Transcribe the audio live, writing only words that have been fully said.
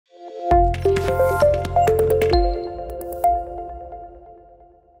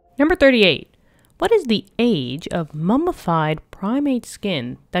Number 38. What is the age of mummified primate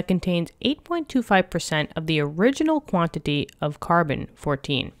skin that contains 8.25% of the original quantity of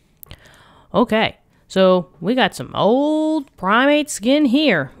carbon-14? Okay, so we got some old primate skin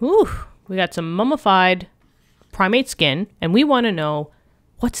here. Whew, we got some mummified primate skin, and we want to know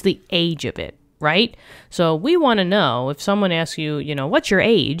what's the age of it, right? So we want to know, if someone asks you, what's your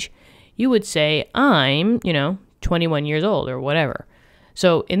age? You would say, I'm, 21 years old or whatever.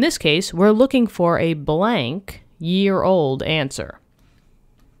 So in this case, we're looking for a blank year-old answer.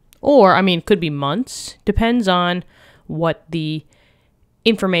 Or, could be months. Depends on what the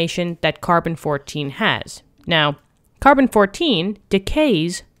information that carbon-14 has. Now, carbon-14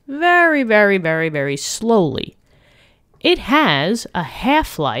 decays very, very, very, very slowly. It has a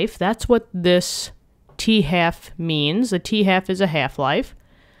half-life. That's what this T-half means. The T-half is a half-life.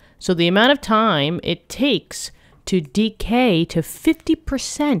 So the amount of time it takes to decay to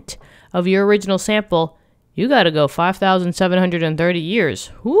 50% of your original sample, you got to go 5,730 years.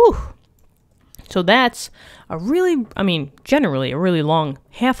 Whew. So that's a really, generally a really long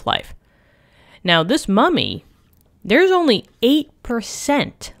half-life. Now this mummy, there's only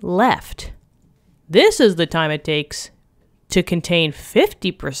 8% left. This is the time it takes to contain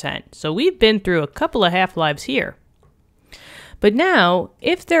 50%. So we've been through a couple of half-lives here. But now,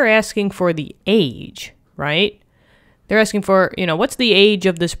 if they're asking for the age, right? They're asking for, what's the age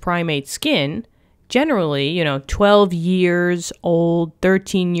of this primate skin? Generally, 12 years old,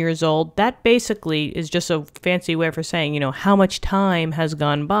 13 years old. That basically is just a fancy way for saying, how much time has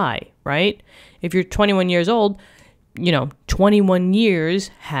gone by, right? If you're 21 years old, 21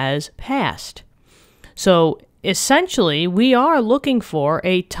 years has passed. So essentially, we are looking for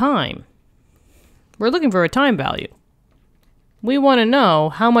a time. We're looking for a time value. We want to know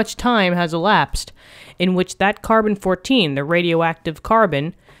how much time has elapsed in which that carbon-14, the radioactive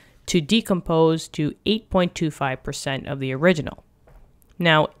carbon, to decompose to 8.25% of the original.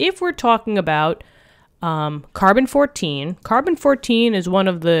 Now, if we're talking about carbon-14, carbon-14 is one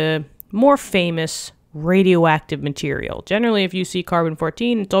of the more famous radioactive material. Generally, if you see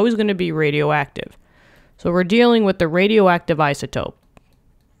carbon-14, it's always going to be radioactive. So we're dealing with the radioactive isotope.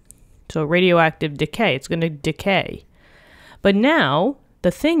 So radioactive decay, it's going to decay. But now,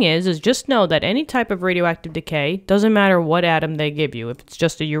 the thing is just know that any type of radioactive decay, doesn't matter what atom they give you. If it's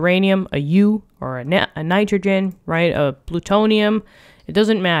just a uranium, a U, or a nitrogen, right, a plutonium, it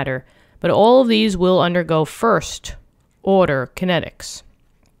doesn't matter. But all of these will undergo first order kinetics.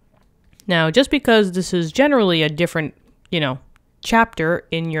 Now, just because this is generally a different, chapter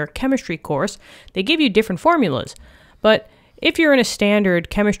in your chemistry course, they give you different formulas. But if you're in a standard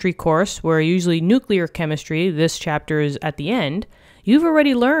chemistry course where usually nuclear chemistry, this chapter is at the end, you've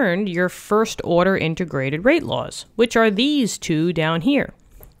already learned your first order integrated rate laws, which are these two down here.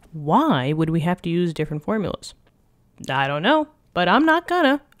 Why would we have to use different formulas? I don't know, but I'm not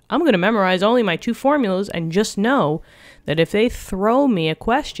gonna. I'm gonna memorize only my two formulas and just know that if they throw me a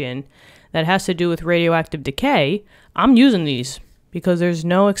question that has to do with radioactive decay, I'm using these because there's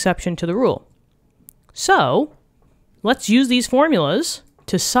no exception to the rule. So, let's use these formulas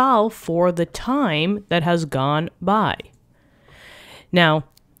to solve for the time that has gone by. Now,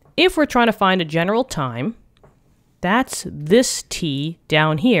 if we're trying to find a general time, that's this T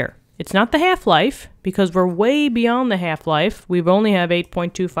down here. It's not the half-life, because we're way beyond the half-life. We only have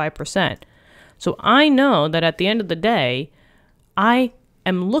 8.25%. So I know that at the end of the day, I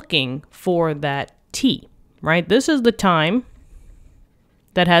am looking for that T, right? This is the time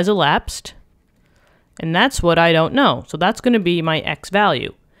that has elapsed. And that's what I don't know. So that's going to be my X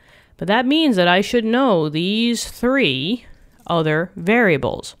value. But that means that I should know these three other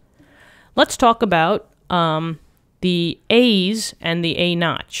variables. Let's talk about the A's and the A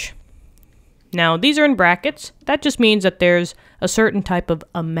notch. Now, these are in brackets. That just means that there's a certain type of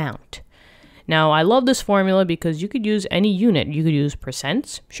amount. Now, I love this formula because you could use any unit. You could use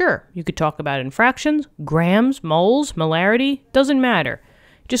percents. Sure, you could talk about it in fractions, grams, moles, molarity. Doesn't matter.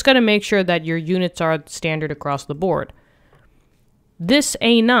 Just got to make sure that your units are standard across the board. This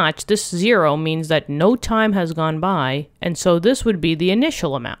A notch, this 0, means that no time has gone by, and so this would be the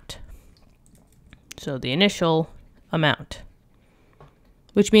initial amount. So the initial amount.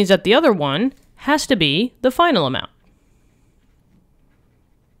 Which means that the other one has to be the final amount.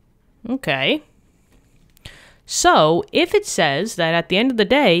 Okay. So if it says that at the end of the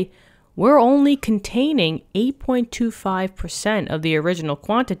day, we're only containing 8.25% of the original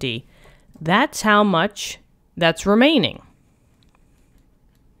quantity, that's how much that's remaining.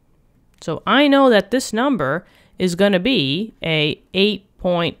 So I know that this number is going to be a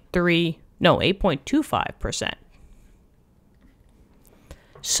 8.25%.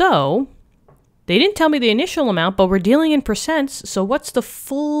 So they didn't tell me the initial amount, but we're dealing in percents. So what's the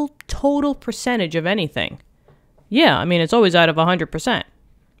full total percentage of anything? Yeah, I mean, it's always out of 100%.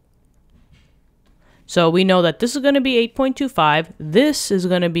 So we know that this is going to be 8.25. This is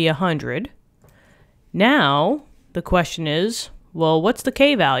going to be 100. Now, the question is, well, what's the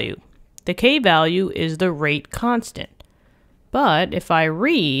K value? The K value is the rate constant. But if I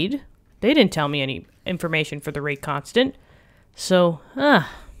read, they didn't tell me any information for the rate constant. So,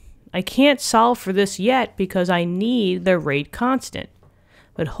 I can't solve for this yet because I need the rate constant.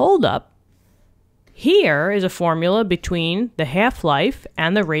 But hold up. Here is a formula between the half-life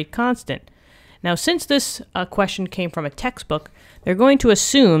and the rate constant. Now, since this question came from a textbook, they're going to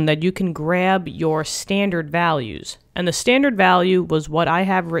assume that you can grab your standard values. And the standard value was what I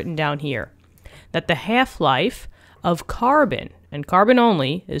have written down here. That the half-life of carbon, and carbon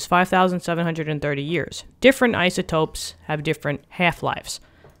only, is 5,730 years. Different isotopes have different half-lives.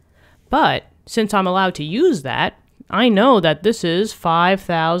 But since I'm allowed to use that, I know that this is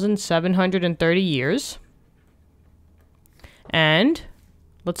 5,730 years. And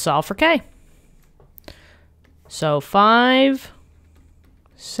let's solve for K. So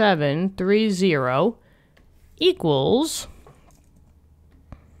 5,730 equals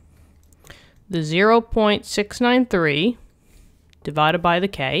the 0.693 divided by the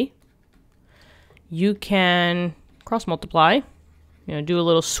K. You can cross multiply, do a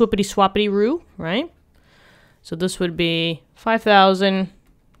little swippity-swappity-roo, right? So this would be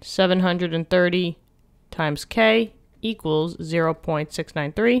 5,730 times K equals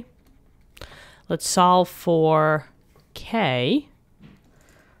 0.693. Let's solve for K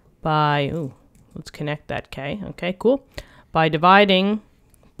by, let's connect that K. Okay, cool. By dividing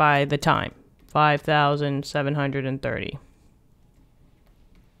by the time, 5,730.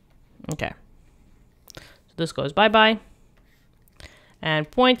 Okay. So this goes bye-bye.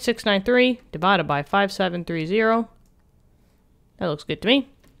 And 0.693 divided by 5,730. That looks good to me.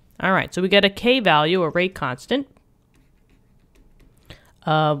 All right, so we get a K value, a rate constant,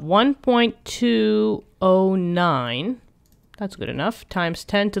 of 1.209. That's good enough. Times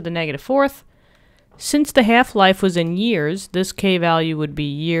 10 to the negative fourth. Since the half-life was in years, this K value would be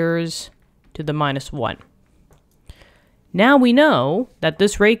years to the minus 1. Now we know that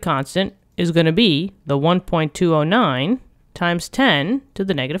this rate constant is going to be the 1.209 times 10 to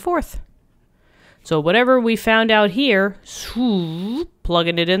the negative fourth. So whatever we found out here,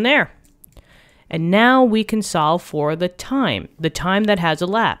 plugging it in there. And now we can solve for the time that has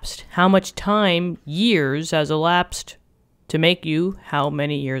elapsed. How much time, years, has elapsed to make you how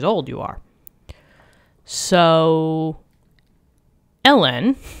many years old you are. So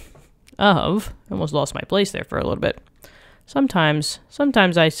ln of, I almost lost my place there for a little bit. Sometimes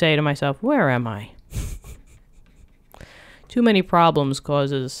I say to myself, where am I? Too many problems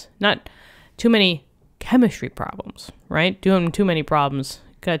causes, not too many chemistry problems, right? Doing too many problems,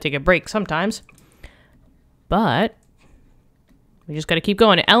 gotta take a break sometimes. But we just gotta keep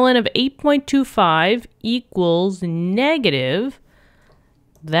going. ln of 8.25 equals negative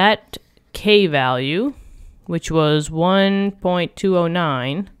that K value, which was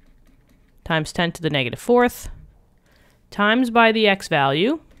 1.209 times 10 to the negative fourth, times by the X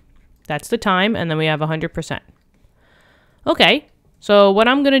value, that's the time, and then we have 100%. Okay, so what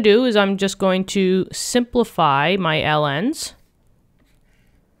I'm going to do is I'm just going to simplify my ln's.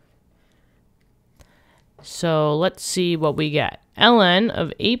 So let's see what we get. ln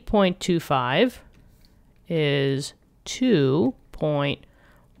of 8.25 is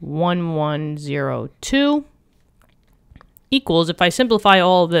 2.1102 equals, if I simplify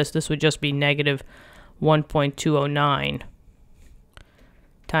all of this would just be negative 1.209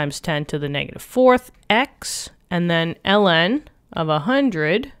 times 10 to the negative fourth x, and then ln of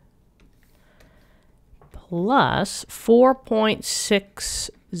 100 plus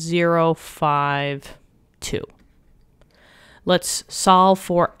 4.6052. Let's solve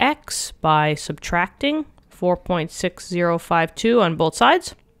for x by subtracting 4.6052 on both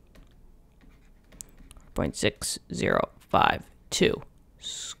sides. 0.6052.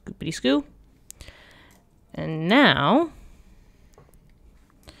 Scoopity-scoo. And now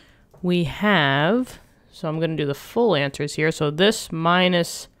we have, so I'm going to do the full answers here. So this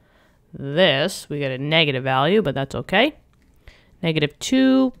minus this, we get a negative value, but that's okay. Negative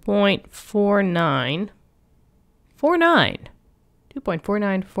 2.4949.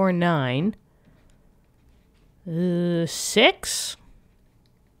 2.4949 6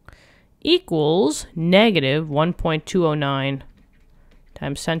 equals negative 1.209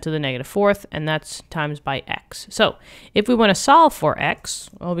 times 10 to the negative fourth, and that's times by x. So if we want to solve for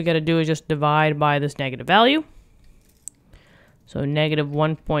x, all we got to do is just divide by this negative value. So negative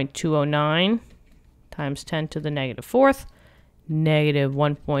 1.209 times 10 to the negative fourth, negative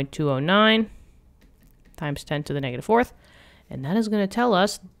 1.209 times 10 to the negative fourth. And that is going to tell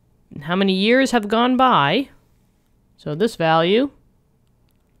us how many years have gone by. So this value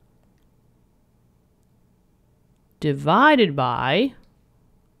divided by,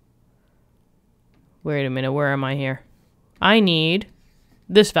 wait a minute, where am I here? I need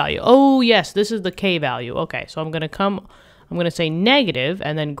this value. Oh yes, this is the K value. Okay, so I'm going to say negative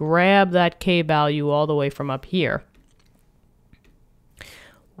and then grab that K value all the way from up here.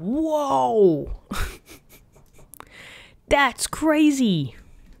 Whoa! That's crazy.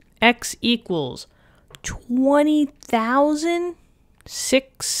 X equals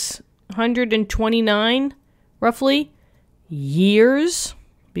 20,629 roughly years,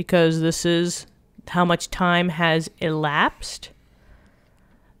 because this is how much time has elapsed.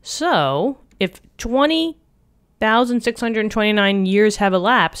 So if 20,629 years have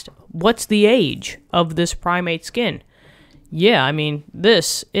elapsed, what's the age of this primate skin? Yeah, I mean,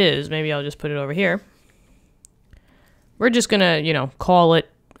 this is, maybe I'll just put it over here. We're just gonna, call it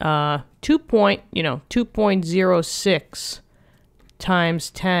 2.06 times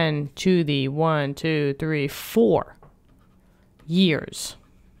 10 to the 4 years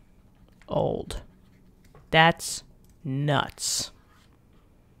old. That's nuts.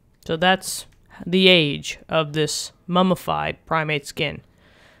 So that's the age of this mummified primate skin.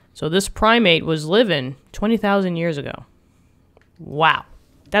 So this primate was living 20,000 years ago. Wow,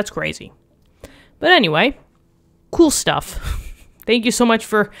 that's crazy. But anyway, cool stuff. Thank you so much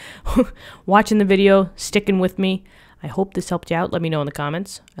for watching the video, sticking with me. I hope this helped you out. Let me know in the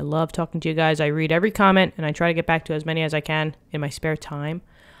comments. I love talking to you guys. I read every comment, and I try to get back to as many as I can in my spare time.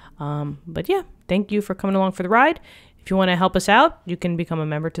 But yeah, thank you for coming along for the ride. If you want to help us out, you can become a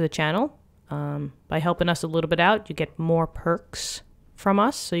member to the channel. By helping us a little bit out, you get more perks from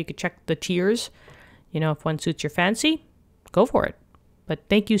us, so you can check the tiers. If one suits your fancy, go for it. But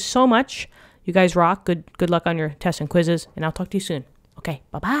thank you so much. You guys rock. Good luck on your tests and quizzes, and I'll talk to you soon. Okay,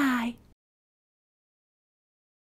 bye-bye.